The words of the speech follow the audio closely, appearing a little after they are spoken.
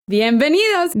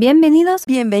Bienvenidos. Bienvenidos.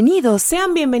 Bienvenidos.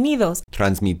 Sean bienvenidos.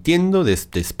 Transmitiendo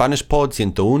desde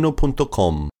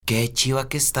SpanishPod101.com. ¡Qué chiva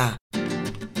que está!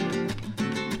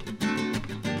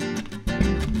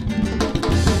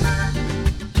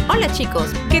 Hola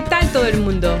chicos, ¿qué tal todo el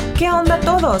mundo? ¿Qué onda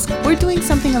todos? We're doing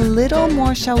something a little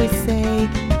more, shall we say,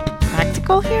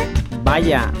 practical here?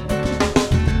 Vaya.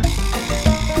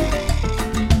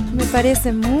 Me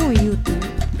parece muy útil.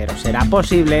 Pero será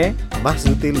posible. Más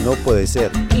útil no puede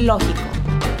ser. Lógico.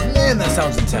 Man, that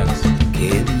sounds intense.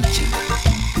 ¡Qué dicha!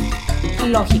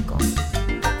 Lógico.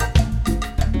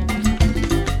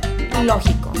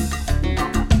 Lógico.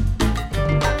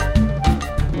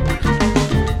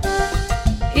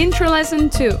 Intro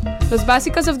Lesson 2, Los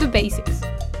Básicos of the Basics.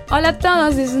 Hola a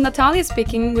todos, this is Natalia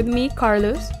speaking with me,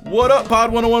 Carlos. What up,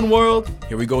 Pod 101 world?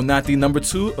 Here we go, Nati, number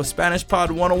 2 of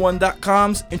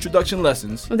SpanishPod101.com's introduction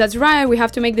lessons. That's right, we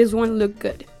have to make this one look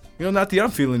good. You know, Nati, I'm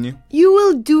feeling you. You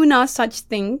will do no such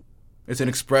thing. It's an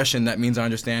expression that means I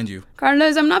understand you.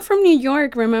 Carlos, I'm not from New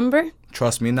York, remember?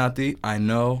 Trust me, Nati, I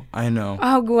know.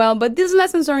 Oh, well, but these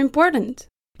lessons are important.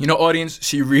 You know, audience,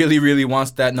 she really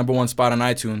wants that number 1 spot on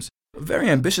iTunes. Very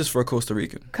ambitious for a Costa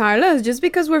Rican. Carlos, just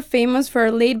because we're famous for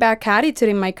our laid-back attitude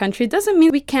in my country doesn't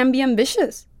mean we can't be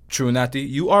ambitious. True, Nati,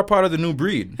 you are part of the new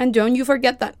breed. And don't you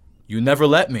forget that. You never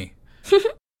let me.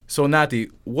 So, Nati,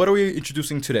 what are we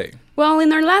introducing today? Well,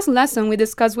 in our last lesson, we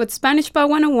discussed what Spanish Pod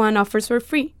 101 offers for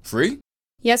free. Free?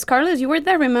 Yes, Carlos, you were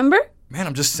there, remember? Man,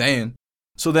 I'm just saying.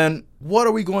 So then, what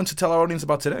are we going to tell our audience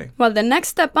about today? Well, the next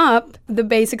step up, the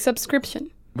basic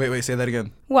subscription. Wait, say that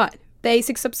again. What?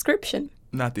 Basic subscription.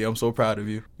 Nati, I'm so proud of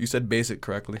you. You said basic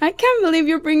correctly. I can't believe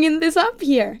you're bringing this up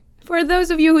here. For those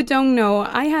of you who don't know,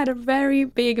 I had a very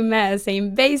big mess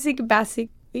saying basic.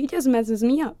 It just messes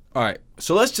me up. Alright,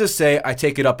 so let's just say I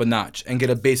take it up a notch and get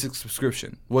a basic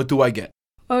subscription. What do I get?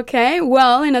 Okay,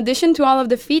 well, in addition to all of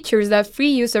the features that free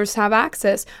users have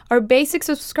access, our basic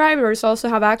subscribers also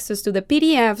have access to the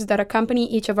PDFs that accompany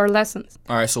each of our lessons.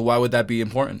 Alright, so why would that be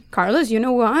important? Carlos, you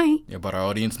know why? Yeah, but our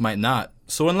audience might not.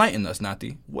 So enlighten us,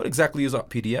 Nati. What exactly is our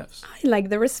PDFs? I like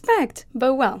the respect.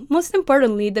 But well, most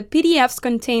importantly, the PDFs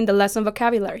contain the lesson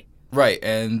vocabulary. Right,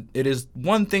 and it is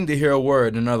one thing to hear a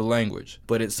word in another language,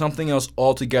 but it's something else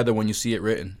altogether when you see it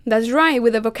written. That's right.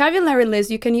 With a vocabulary list,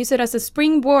 you can use it as a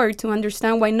springboard to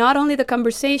understand why not only the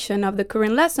conversation of the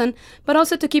current lesson, but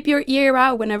also to keep your ear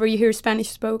out whenever you hear Spanish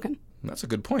spoken. That's a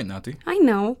good point, Nati. I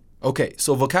know. Okay,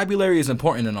 so vocabulary is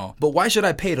important and all, but why should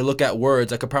I pay to look at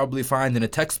words I could probably find in a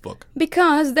textbook?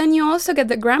 Because then you also get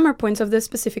the grammar points of the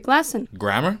specific lesson.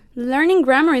 Grammar? Learning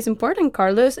grammar is important,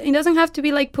 Carlos. It doesn't have to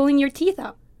be like pulling your teeth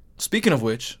out. Speaking of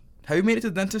which, have you made it to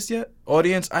the dentist yet?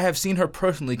 Audience, I have seen her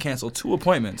personally cancel 2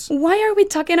 appointments. Why are we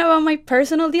talking about my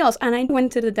personal deals? And I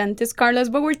went to the dentist, Carlos,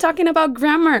 but we're talking about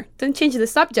grammar. Don't change the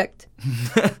subject.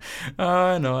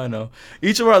 I know.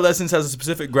 Each of our lessons has a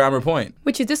specific grammar point,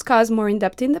 which you discuss more in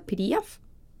depth in the PDF.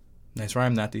 Nice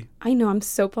rhyme, Nati. I know, I'm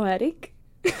so poetic.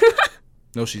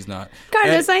 No, she's not.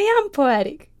 Carlos, I am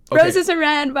poetic. Okay. Roses are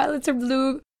red, violets are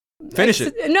blue. Finish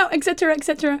it. No, etc.,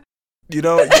 etc. You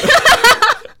know...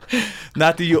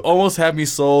 Nati, you almost had me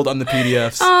sold on the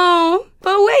PDFs. Oh,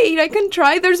 but wait, I can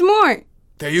try. There's more.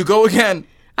 There you go again.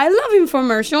 I love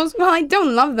infomercials. Well, I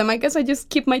don't love them. I guess I just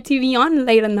keep my TV on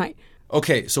late at night.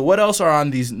 Okay, so what else are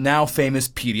on these now famous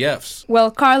PDFs? Well,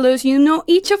 Carlos, you know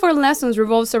each of our lessons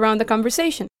revolves around the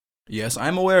conversation. Yes,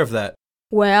 I'm aware of that.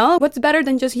 Well, what's better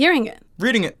than just hearing it?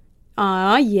 Reading it.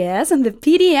 Yes, and the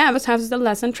PDFs have the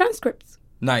lesson transcripts.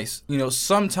 Nice. You know,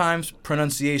 sometimes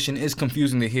pronunciation is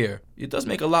confusing to hear. It does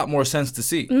make a lot more sense to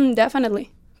see.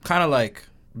 Definitely. Kind of like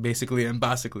basically and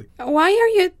basically. Why are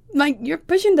you, you're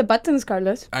pushing the buttons,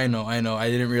 Carlos? I know. I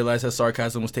didn't realize that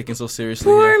sarcasm was taken so seriously.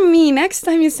 Poor me. Next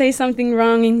time you say something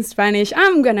wrong in Spanish,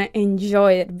 I'm gonna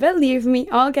enjoy it. Believe me,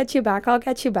 I'll get you back.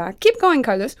 Keep going,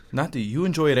 Carlos. Nati, you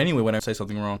enjoy it anyway when I say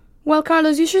something wrong. Well,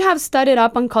 Carlos, you should have studied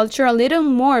up on culture a little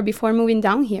more before moving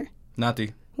down here.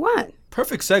 Nati. What?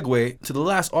 Perfect segue to the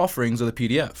last offerings of the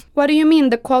PDF. What do you mean,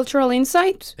 the cultural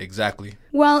insight? Exactly.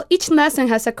 Well, each lesson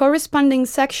has a corresponding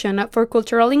section for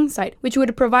cultural insight, which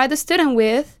would provide the student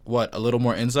with... What, a little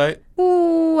more insight?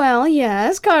 Well,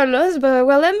 yes, Carlos, but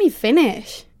let me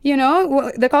finish. You know,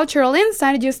 the cultural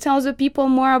insight just tells the people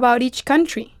more about each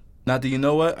country. Nati, you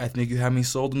know what? I think you have me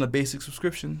sold on the basic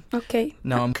subscription. Okay.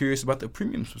 Now I'm curious about the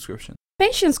premium subscription.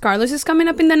 Patience, Carlos, is coming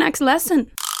up in the next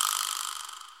lesson.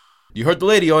 You heard the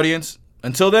lady, audience.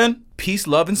 Until then, peace,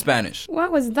 love, and Spanish.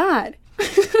 What was that?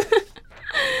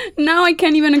 Now I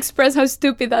can't even express how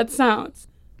stupid that sounds.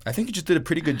 I think you just did a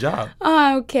pretty good job.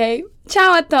 Okay.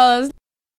 Ciao a todos.